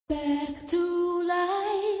Back to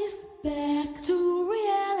life, back to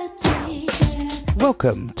reality.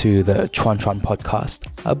 Welcome to the Chuan-Chuan podcast,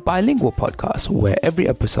 a bilingual podcast where every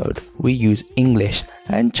episode we use English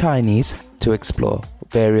and Chinese to explore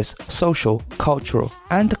various social, cultural,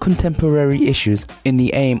 and contemporary issues in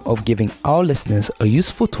the aim of giving our listeners a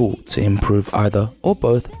useful tool to improve either or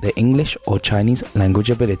both their English or Chinese language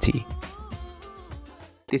ability.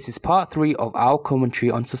 This is part 3 of our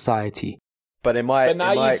commentary on society. But it might. But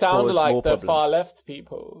now it might you sound cause like more the problems. far left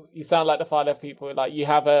people. You sound like the far left people. Like you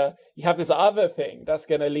have this other thing that's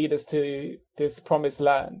going to lead us to this promised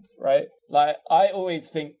land, right? Like I always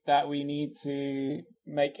think that we need to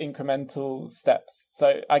make incremental steps.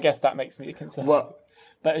 So I guess that makes me a conservative. Well,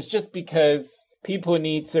 but it's just because people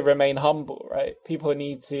need to remain humble, right? People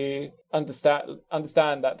need to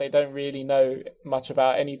understand that they don't really know much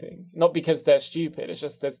about anything. Not because they're stupid. It's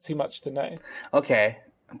just there's too much to know. okay,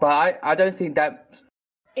 but I don't think that...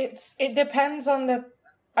 It depends on the...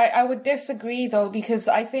 I would disagree though, because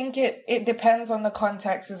I think it depends on the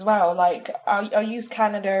context as well. Like, I'll use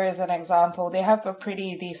Canada as an example. They have a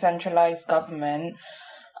pretty decentralized government.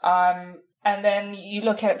 And then you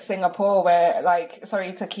look at Singapore where, like,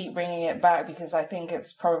 sorry to keep bringing it back because I think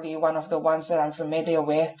it's probably one of the ones that I'm familiar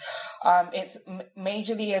with. It's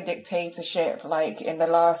majorly a dictatorship, like in the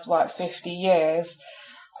last, 50 years.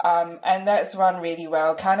 And that's run really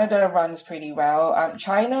well. Canada runs pretty well.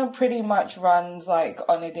 China pretty much runs like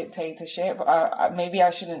on a dictatorship. Maybe I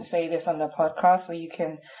shouldn't say this on the podcast so you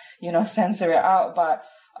can, censor it out. But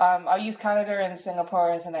I'll use Canada and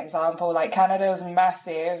Singapore as an example. Like Canada is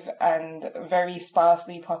massive and very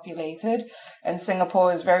sparsely populated, and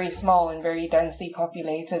Singapore is very small and very densely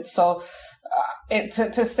populated. So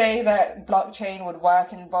to say that blockchain would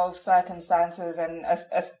work in both circumstances and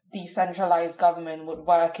a decentralized government would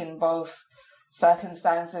work in both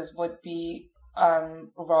circumstances would be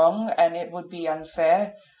wrong, and it would be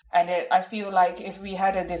unfair. And I feel like if we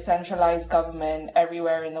had a decentralized government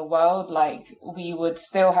everywhere in the world, like we would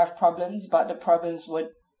still have problems, but the problems would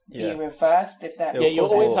be reversed. If that you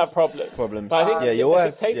always have problems. But I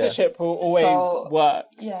think dictatorship will always work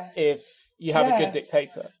if you have a good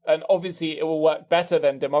dictator. And obviously it will work better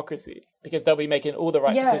than democracy because they'll be making all the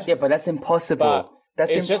right decisions. Yeah, but that's impossible. But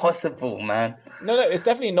that's impossible, man. No, it's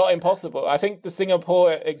definitely not impossible. I think the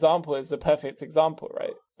Singapore example is the perfect example,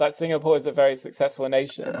 right? Like Singapore is a very successful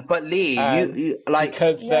nation. But Lee, you like...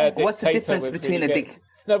 Because their what's the difference between really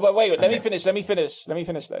No, but wait, let me finish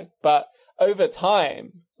though. But over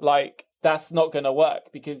time, like, that's not going to work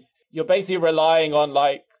because you're basically relying on,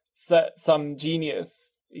 like, some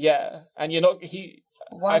genius. Yeah. And you're not...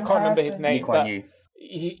 I can't remember his name, but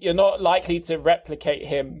you're not likely to replicate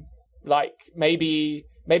him. Like, maybe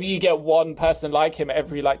you get one person like him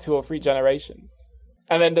every, like, 2 or 3 generations.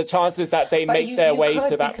 And then the chances that they make their way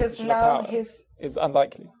to that position of power is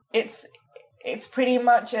unlikely. It's pretty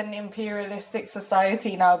much an imperialistic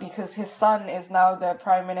society now because his son is now the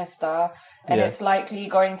prime minister, and it's likely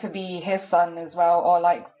going to be his son as well, or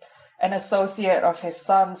like an associate of his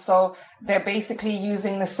son. So they're basically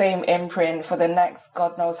using the same imprint for the next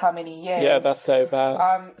God knows how many years. Yeah, that's so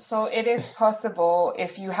bad. So it is possible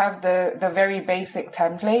if you have the very basic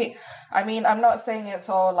template. I mean, I'm not saying it's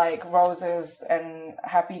all like roses and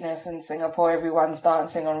happiness in Singapore. Everyone's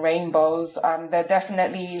dancing on rainbows. There are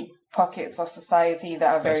definitely pockets of society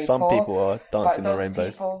that are very Some poor. Some people are dancing on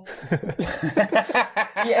rainbows.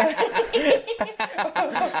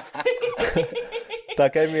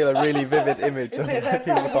 That gave me a really vivid image of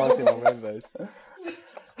people dancing on rainbows.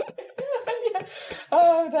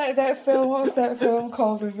 Oh, that film, what was that film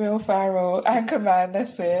called with Will Ferrell? Anchorman,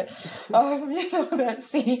 that's it. That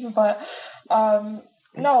scene, but,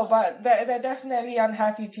 no, but there are definitely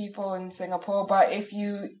unhappy people in Singapore, but if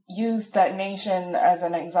you use that nation as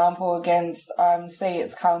an example against, say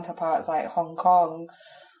its counterparts like Hong Kong,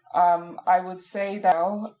 I would say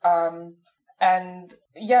that, and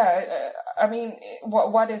yeah, I mean,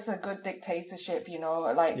 what is a good dictatorship,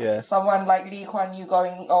 Like someone like Lee Kuan Yew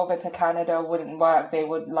going over to Canada wouldn't work. They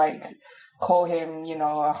would like call him,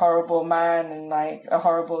 a horrible man and like a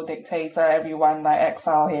horrible dictator. Everyone like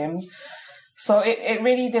exile him. So it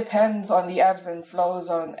really depends on the ebbs and flows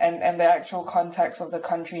and the actual context of the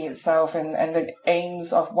country itself and the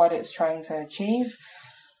aims of what it's trying to achieve.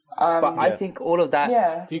 But I think all of that...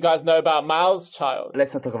 Yeah. Do you guys know about Mao's child?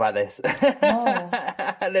 Let's not talk about this. No.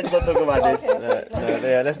 Let's not talk about this.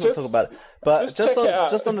 Let's not talk about it. But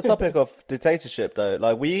just on the topic of dictatorship, though,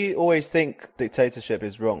 like we always think dictatorship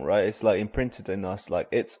is wrong, right? It's like imprinted in us, like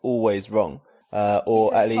it's always wrong,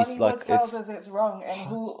 or because at least Hollywood like tells us it's wrong, and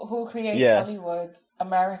who creates Hollywood?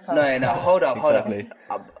 America. No, hold up.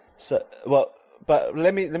 So, but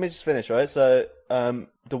let me just finish, right? So,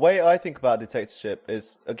 the way I think about dictatorship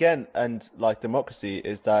is, again, and like democracy,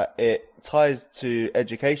 is that it ties to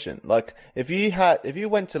education. Like, if you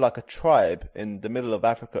went to like a tribe in the middle of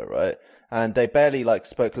Africa, right, and they barely like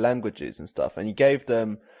spoke languages and stuff, and you gave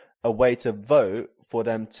them a way to vote for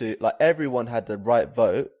them to, like, everyone had the right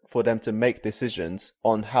vote for them to make decisions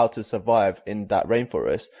on how to survive in that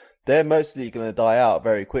rainforest, they're mostly going to die out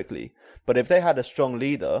very quickly. But if they had a strong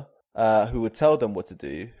leader, who would tell them what to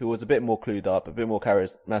do, who was a bit more clued up, a bit more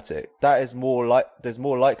charismatic, that is there's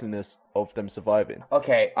more likeliness of them surviving.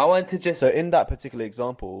 Okay, I want to just... So in that particular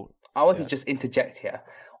example... I want to just interject here.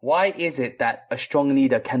 Why is it that a strong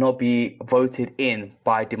leader cannot be voted in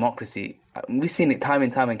by democracy? We've seen it time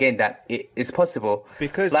and time again that it is possible.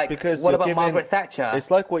 Because what about Margaret Thatcher? It's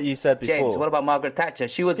like what you said before. James, what about Margaret Thatcher?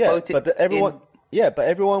 She was voted but everyone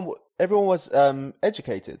was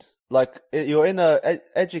educated. Like, you're in a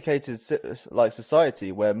educated like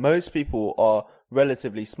society where most people are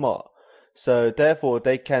relatively smart. So therefore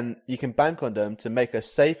you can bank on them to make a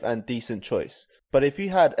safe and decent choice. But if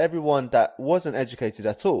you had everyone that wasn't educated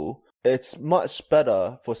at all, it's much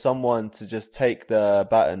better for someone to just take the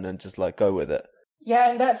baton and just like go with it. Yeah,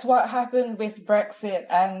 and that's what happened with Brexit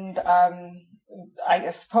and I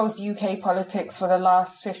suppose UK politics for the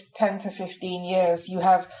last 10 to 15 years. You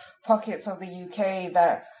have pockets of the UK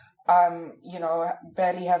that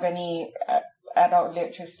barely have any adult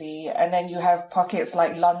literacy. And then you have pockets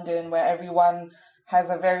like London where everyone has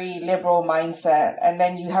a very liberal mindset. And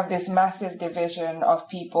then you have this massive division of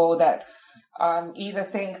people that either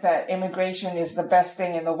think that immigration is the best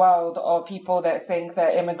thing in the world, or people that think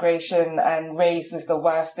that immigration and race is the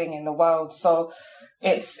worst thing in the world. So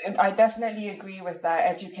I definitely agree with that,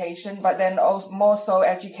 education, but then also more so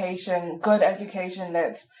education, good education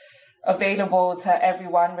that's available to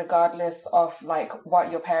everyone regardless of like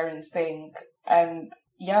what your parents think. And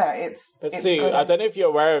yeah, it's Sue, good. I don't know if you're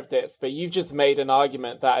aware of this, but you've just made an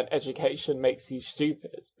argument that education makes you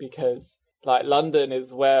stupid because like London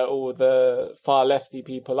is where all the far lefty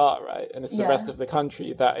people are, right? And it's the rest of the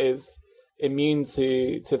country that is immune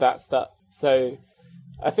to that stuff. So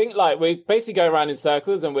I think like we're basically going around in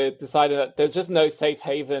circles and we're deciding that there's just no safe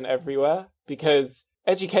haven everywhere, because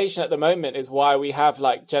education at the moment is why we have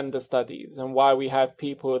like gender studies and why we have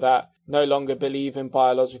people that no longer believe in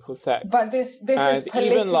biological sex. But this is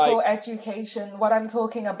political education. What I'm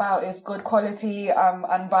talking about is good quality,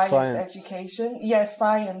 unbiased education. Yes,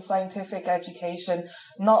 scientific education,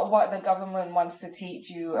 not what the government wants to teach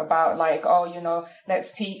you about, like,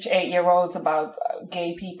 let's teach 8-year-olds about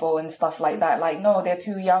gay people and stuff like that. Like, no, they're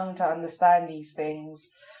too young to understand these things.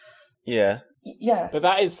 Yeah. Yeah. But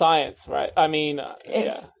that is science, right? I mean,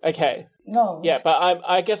 okay. No. Yeah, but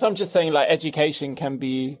I guess I'm just saying like education can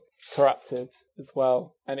be corrupted as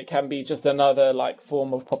well, and it can be just another like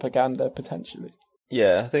form of propaganda potentially.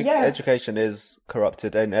 Yeah, I think education is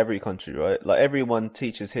corrupted in every country, right? Like everyone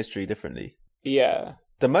teaches history differently. Yeah.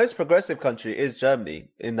 The most progressive country is Germany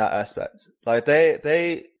in that aspect. Like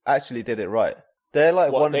they actually did it right. They're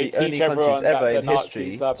like one of the only countries ever in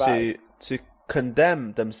history to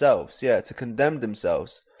condemn themselves. Yeah, to condemn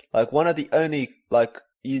themselves. Like one of the only, like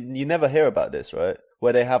you never hear about this, right?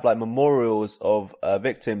 Where they have like memorials of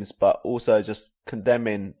victims, but also just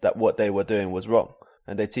condemning that what they were doing was wrong,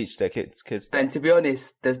 and they teach their kids that. And to be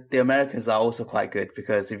honest, the Americans are also quite good,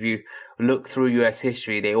 because if you look through US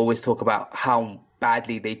history, they always talk about how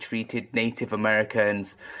badly they treated Native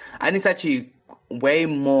Americans, and it's actually way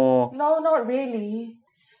more. No, not really.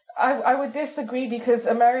 I would disagree, because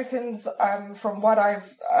Americans, from what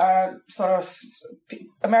I've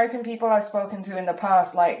American people I've spoken to in the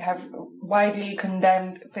past, like have widely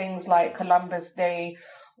condemned things like Columbus Day,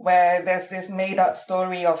 where there's this made up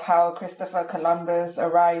story of how Christopher Columbus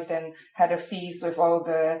arrived and had a feast with all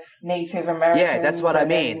the Native Americans. Yeah, that's what I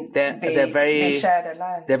mean. They shared a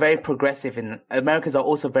land. They're very progressive, and Americans are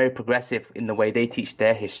also very progressive in the way they teach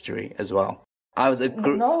their history as well.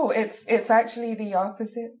 No, it's actually the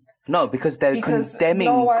opposite. No, because they're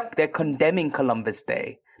condemning Columbus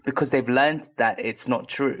Day because they've learned that it's not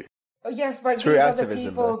true. Yes, but these are the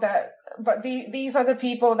people these are the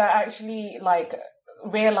people that actually like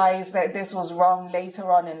realize that this was wrong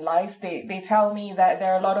later on in life. They tell me that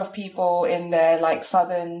there are a lot of people in their like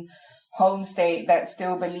southern home state that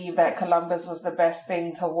still believe that Columbus was the best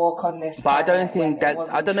thing to walk on this. But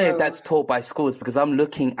I don't know if that's taught by schools, because I'm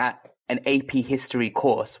looking at an AP history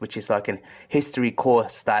course, which is like an history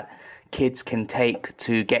course that kids can take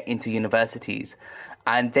to get into universities.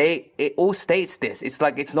 And it all states this. It's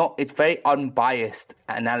it's very unbiased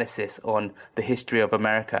analysis on the history of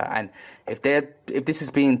America. And if this is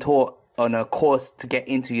being taught on a course to get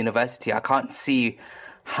into university, I can't see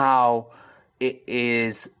how it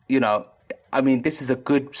is, I mean, this is a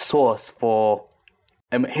good source for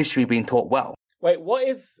history being taught well. Wait,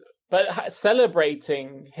 but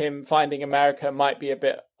celebrating him finding America might be a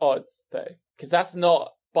bit odd, though, because that's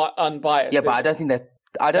not unbiased. Yeah, but I don't think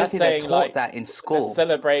they're taught that in school.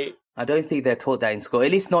 Celebrate. I don't think they're taught that in school,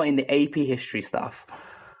 at least not in the AP history stuff,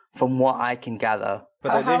 from what I can gather.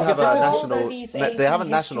 But they do have a national. They have a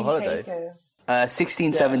national holiday.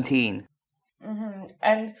 16, 17. Mm-hmm.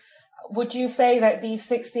 And would you say that these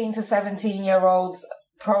 16 to 17-year-olds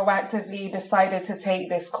proactively decided to take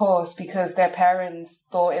this course because their parents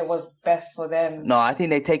thought it was best for them? No, I think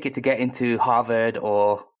they take it to get into Harvard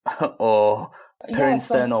or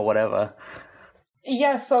Princeton or whatever.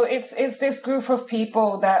 Yeah, so it's this group of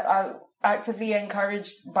people that are actively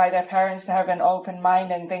encouraged by their parents to have an open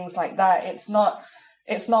mind and things like that. It's not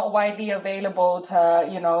widely available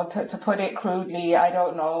to put it crudely. I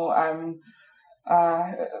don't know.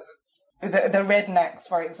 The rednecks,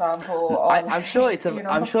 for example. Or I'm sure it's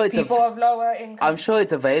people of lower income. I'm sure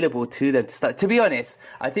it's available to them to start. To be honest,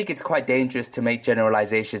 I think it's quite dangerous to make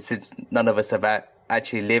generalizations since none of us have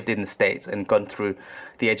actually lived in the States and gone through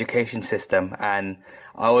the education system. And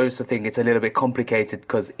I also think it's a little bit complicated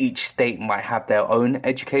because each state might have their own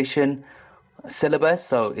education syllabus,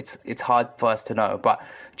 so it's hard for us to know. But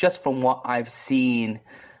just from what I've seen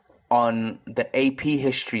on the AP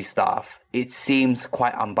history stuff, it seems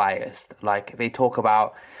quite unbiased. Like they talk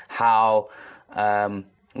about how,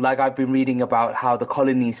 like I've been reading about how the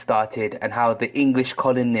colonies started and how the English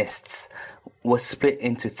colonists were split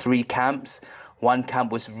into 3 camps. One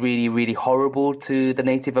camp was really, really horrible to the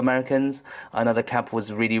Native Americans. Another camp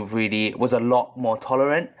was was a lot more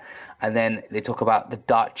tolerant. And then they talk about the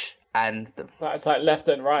Dutch and it's like left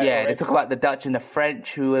and right. Yeah, already. They talk about the Dutch and the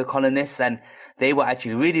French who were colonists, and they were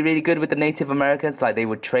actually really, really good with the Native Americans. Like they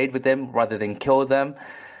would trade with them rather than kill them.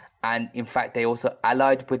 And in fact, they also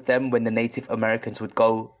allied with them when the Native Americans would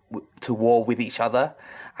go to war with each other.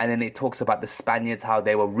 And then it talks about the Spaniards, how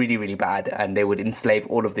they were really, really bad and they would enslave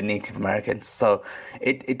all of the Native Americans. So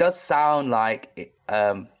it does sound like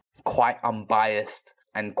quite unbiased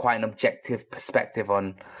and quite an objective perspective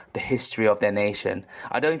on the history of their nation.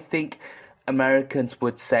 I don't think Americans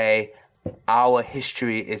would say our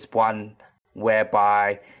history is one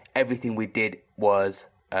whereby everything we did was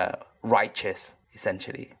righteous,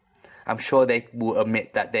 essentially. I'm sure they will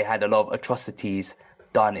admit that they had a lot of atrocities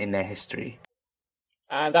done in their history.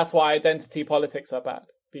 And that's why identity politics are bad,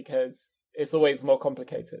 because it's always more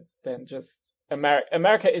complicated than just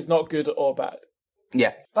America is not good or bad.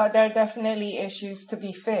 Yeah. But there are definitely issues to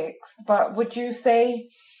be fixed. But would you say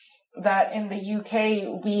that in the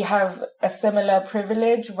UK we have a similar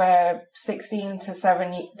privilege where 16 to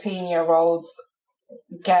 17-year-olds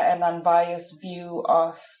get an unbiased view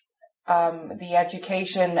of the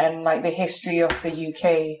education and like the history of the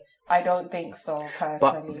UK? I don't think so,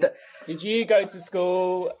 personally. Did you go to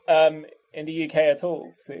school in the UK at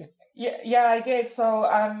all, Sue? Yeah, I did. So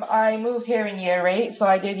I moved here in year 8. So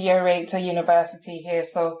I did year 8 to university here.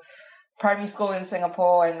 So primary school in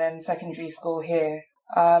Singapore and then secondary school here.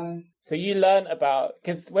 So you learn about,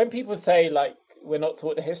 because when people say like we're not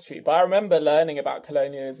taught the history, but I remember learning about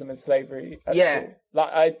colonialism and slavery at school.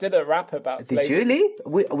 Like I did a rap about slavery. Did you really?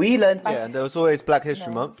 We learned. Yeah, and there was always Black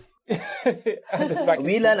History Month.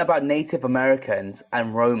 We learned about Native Americans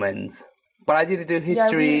and Romans, but I didn't do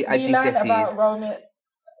history at GCSEs. We learned about Roman.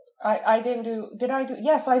 I didn't do. Did I do?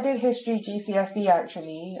 Yes, I did history GCSE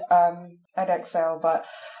actually at Excel, but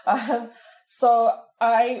so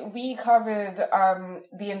we covered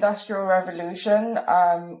the Industrial Revolution.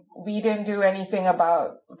 We didn't do anything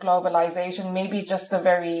about globalization. Maybe just a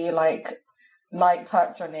very light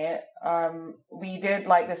touch on it. We did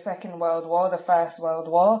like the Second World War, the First World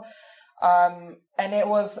War. And it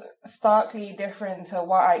was starkly different to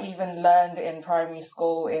what I even learned in primary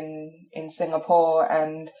school in Singapore.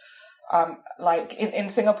 And, like in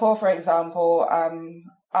Singapore, for example,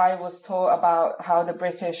 I was taught about how the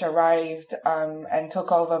British arrived, and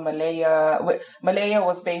took over Malaya. Malaya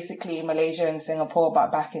was basically Malaysia and Singapore,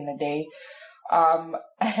 but back in the day.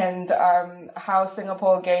 And how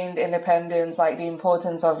Singapore gained independence, like the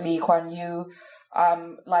importance of Lee Kuan Yew.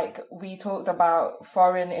 Like we talked about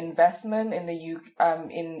foreign investment in the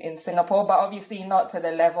in Singapore, but obviously not to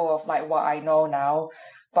the level of like what I know now.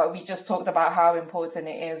 But we just talked about how important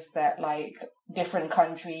it is that like different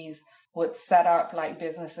countries would set up like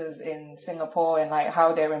businesses in Singapore and like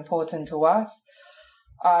how they're important to us.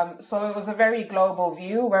 So it was a very global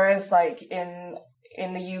view, whereas like in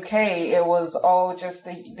in the UK, it was all just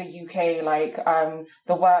the UK, like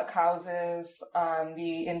the workhouses,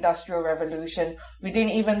 the Industrial Revolution. We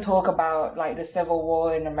didn't even talk about like the Civil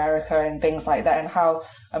War in America and things like that, and how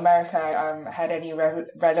America had any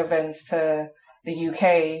relevance to the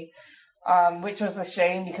UK. Which was a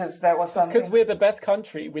shame because there was something. Because we're the best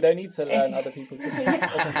country, we don't need to learn other people's history.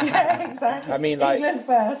 Yeah, exactly. I mean, like England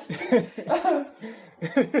first.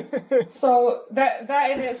 So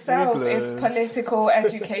that in itself is political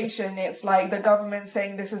education. It's like the government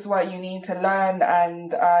saying this is what you need to learn,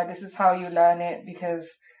 and this is how you learn it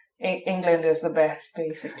because England is the best,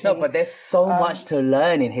 basically. No, but there's so much to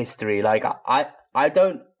learn in history. Like I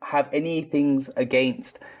don't have any things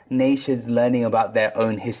against nations learning about their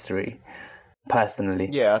own history. Personally,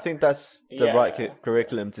 Yeah, I think that's the right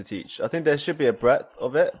curriculum to teach. I think there should be a breadth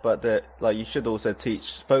of it, but like you should also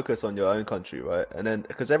focus on your own country, right? And then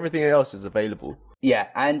because everything else is available. Yeah,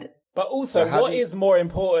 and but also, what is more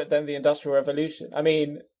important than the Industrial Revolution? I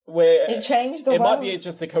mean, it changed the world. It might be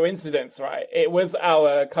just a coincidence, right? It was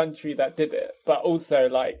our country that did it, but also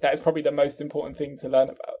like that is probably the most important thing to learn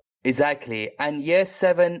about. Exactly, and year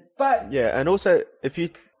 7. But yeah, and also if you.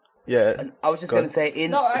 Yeah, I was just going to say,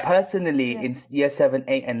 in year 7,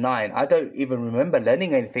 8, and 9, I don't even remember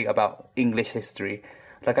learning anything about English history.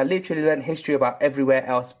 Like, I literally learned history about everywhere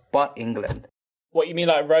else but England. What, you mean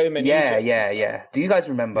like Rome and Egypt? Yeah. Do you guys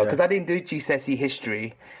remember? Because I didn't do GCSE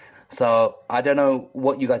history, so I don't know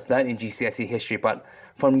what you guys learned in GCSE history, but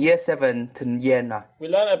from year 7 to year 9. We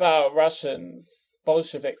learned about Russians,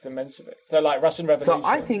 Bolsheviks and Mensheviks. So, like, Russian Revolution. So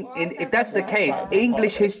I think if that's the case,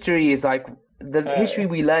 English history is like... The history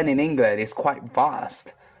we learn in England is quite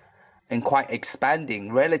vast and quite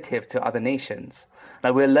expanding relative to other nations.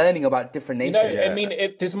 Like, we're learning about different nations. I mean,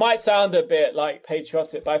 this might sound a bit like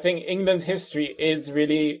patriotic, but I think England's history is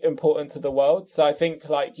really important to the world. So I think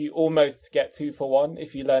like you almost get 2 for 1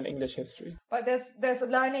 if you learn English history. But there's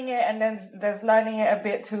learning it, and then there's learning it a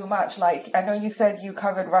bit too much. Like, I know you said you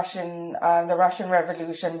covered the Russian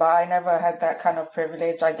Revolution, but I never had that kind of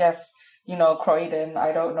privilege. I guess, you know, Croydon,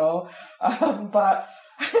 I don't know. But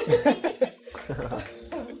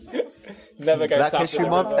never go Black south History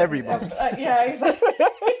Month every month. Yeah, exactly.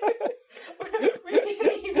 We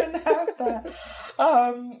didn't even have that.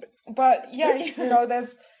 But yeah, you know,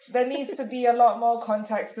 there needs to be a lot more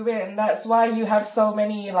context to it, and that's why you have so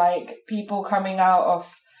many like people coming out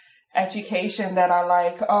of education that are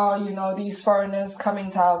like, oh, you know, these foreigners coming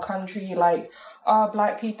to our country, like, oh,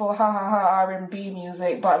 black people, ha ha ha, R&B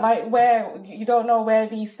music, but like, where, you don't know where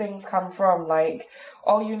these things come from. Like,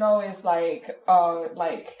 all you know is like, oh,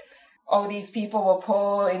 these people were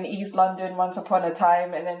poor in East London once upon a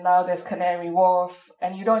time, and then now there's Canary Wharf,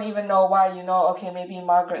 and you don't even know why. You know, okay, maybe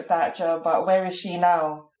Margaret Thatcher, but where is she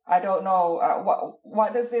now? I don't know.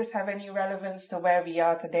 What does this have any relevance to where we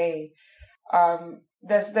are today?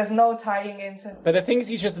 There's no tying into... But the things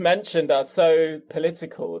you just mentioned are so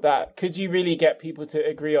political that could you really get people to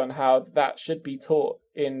agree on how that should be taught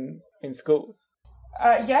in schools?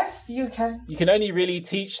 Yes, you can. You can only really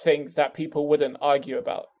teach things that people wouldn't argue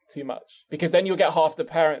about too much, because then you'll get half the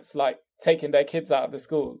parents like taking their kids out of the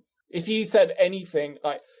schools. If you said anything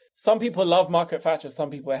like, some people love Margaret Thatcher, some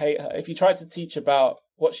people hate her. If you tried to teach about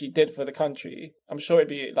what she did for the country, I'm sure it'd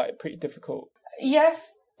be like pretty difficult.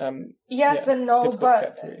 Yes. Yes and no,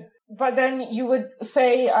 but then you would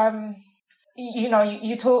say, you know,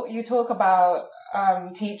 you talk about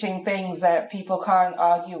teaching things that people can't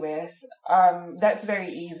argue with. That's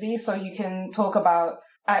very easy. So you can talk about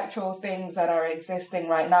actual things that are existing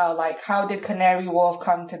right now, like how did Canary Wharf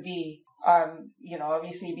come to be? You know,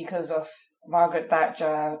 obviously because of Margaret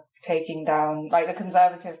Thatcher taking down, like, the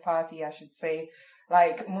Conservative Party, I should say,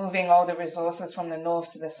 like moving all the resources from the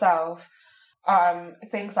north to the south.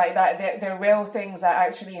 Things like that. They're real things that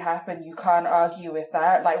actually happened. You can't argue with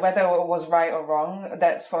that. Like, whether it was right or wrong,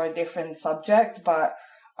 that's for a different subject, but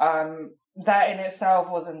that in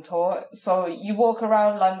itself wasn't taught. So you walk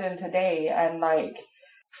around London today and, like,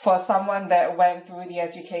 for someone that went through the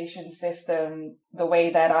education system the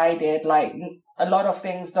way that I did, like, a lot of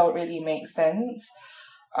things don't really make sense.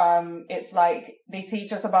 It's like they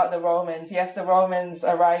teach us about the Romans. Yes, the Romans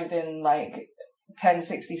arrived in, like,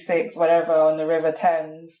 1066, whatever, on the River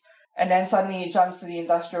Thames, and then suddenly it jumps to the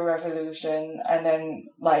Industrial Revolution, and then,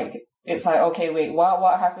 like, it's like, okay, wait,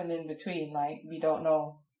 what happened in between? Like, we don't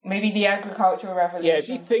know. Maybe the Agricultural Revolution. Yeah, if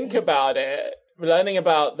you think about it, learning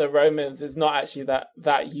about the Romans is not actually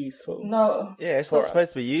that useful. No. Yeah, it's not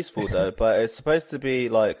supposed to be useful though, but it's supposed to be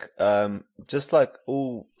like, just like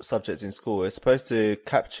all subjects in school, it's supposed to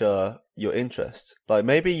capture your interest. Like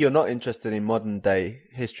maybe you're not interested in modern day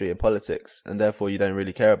history and politics, and therefore you don't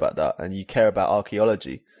really care about that, and you care about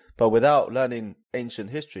archaeology. But without learning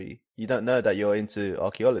ancient history, you don't know that you're into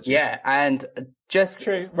archaeology. Yeah, and just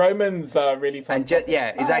True. Romans are really fun. and yeah,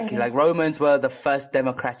 exactly. Like Romans were the first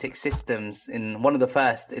democratic systems one of the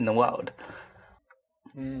first in the world.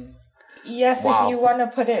 Yes, Wow. if you want to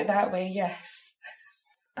put it that way, yes.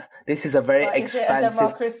 This is a very But is it a expansive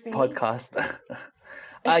democracy? podcast.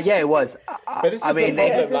 Yeah, it was. But this is I mean, the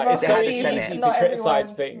problem. Like, it's they so had to sell easy it. to Not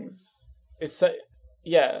criticize everyone- things.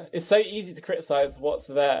 It's so easy to criticize what's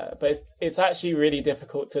there, but it's actually really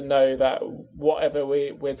difficult to know that whatever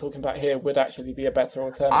we're talking about here would actually be a better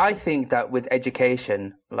alternative. I think that with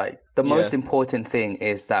education, like the most important thing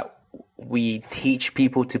is that we teach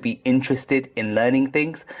people to be interested in learning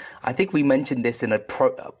things. I think we mentioned this in a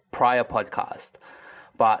prior podcast,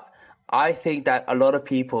 but I think that a lot of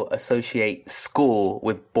people associate school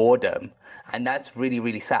with boredom, and that's really,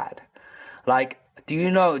 really sad. Like,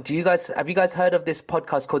 have you guys heard of this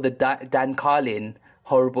podcast called the Dan Carlin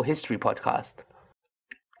Horrible History podcast?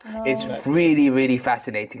 No. It's really, really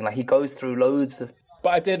fascinating. Like, he goes through loads of...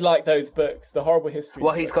 But I did like those books, the Horrible History.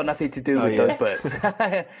 Well, he's got nothing to do with those books.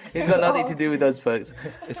 He's got nothing to do with those books.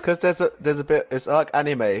 It's because there's a bit, it's like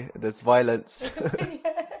anime, there's violence.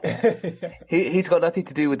 He's got nothing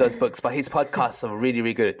to do with those books, but his podcasts are really,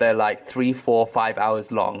 really good. They're like 3, 4, 5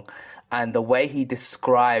 hours long. And the way he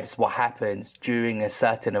describes what happens during a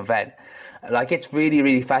certain event, like, it's really,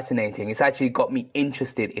 really fascinating. It's actually got me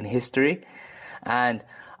interested in history. And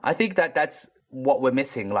I think that that's what we're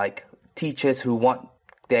missing, like teachers who want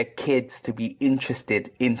their kids to be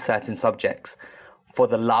interested in certain subjects for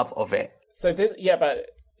the love of it. So but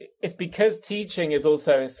it's because teaching is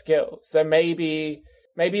also a skill. So maybe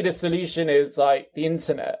the solution is like the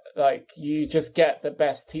internet. Like, you just get the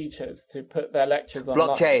best teachers to put their lectures online.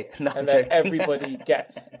 Blockchain. No, and then everybody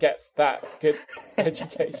gets that good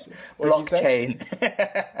education. Blockchain.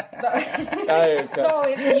 Oh, God. No,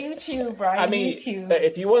 it's YouTube, right? I mean, YouTube.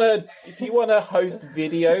 if you wanna host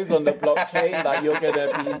videos on the blockchain, like, you're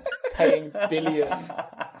gonna be paying billions.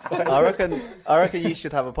 I reckon you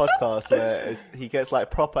should have a podcast where he gets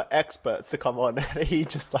like proper experts to come on and he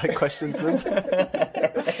just like questions them.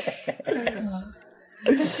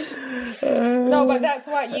 No, but that's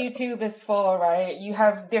what YouTube is for, right? You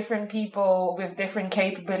have different people with different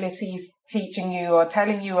capabilities teaching you or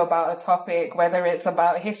telling you about a topic, whether it's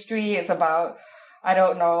about history, it's about, I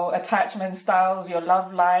don't know, attachment styles, your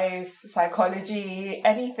love life, psychology,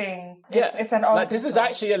 anything. It's an like, this is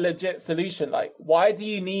actually a legit solution. Like, why do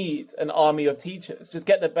you need an army of teachers? Just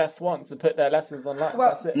get the best ones to put their lessons online. Well,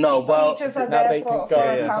 that's it. No, well, teachers are now there they can for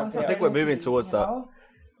go accountability. I think we're moving towards that. know?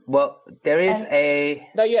 Well, there is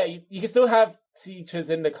You can still have teachers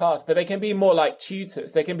in the class, but they can be more like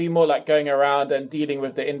tutors. They can be more like going around and dealing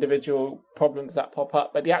with the individual problems that pop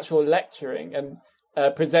up. But the actual lecturing and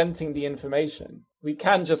presenting the information, we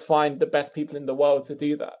can just find the best people in the world to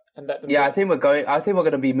do that and let them. Yeah, I think we're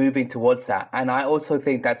going to be moving towards that, and I also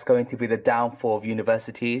think that's going to be the downfall of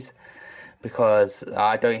universities, because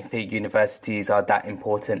I don't think universities are that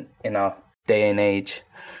important in our day and age.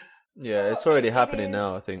 Yeah, it's already happening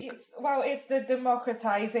now, I think. It's the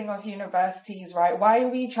democratizing of universities, right? Why are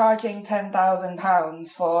we charging £10,000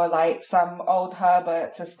 for like some old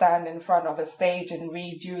Herbert to stand in front of a stage and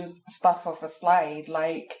read you stuff off a slide?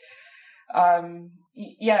 Like, those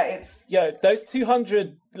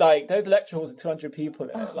 200, like, those lecture halls with 200 people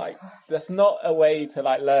in it, like, that's not a way to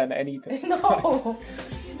like learn anything. No.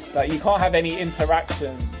 Like, you can't have any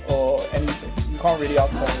interaction or anything. You can't really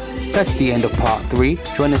ask questions. That's the end of part 3.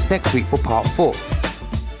 Join us next week for part 4.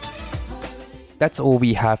 That's all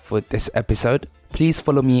we have for this episode. Please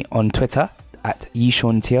follow me on Twitter at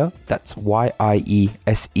Yishuanteo. That's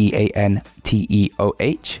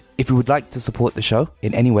YIESEANTEOH. If you would like to support the show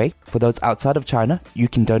in any way, for those outside of China, you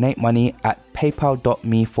can donate money at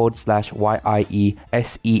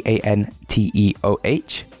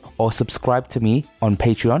paypal.me/YIESEANTEOH or subscribe to me on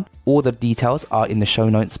Patreon. All the details are in the show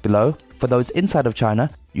notes below. For those inside of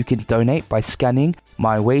China, you can donate by scanning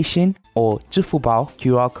my Weixin or Zhifubao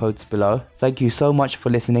QR codes below. Thank you so much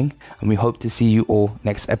for listening, and we hope to see you all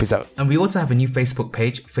next episode. And we also have a new Facebook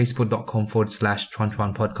page,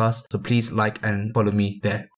 facebook.com/Chuan-Chuan podcast. So please like and follow me there.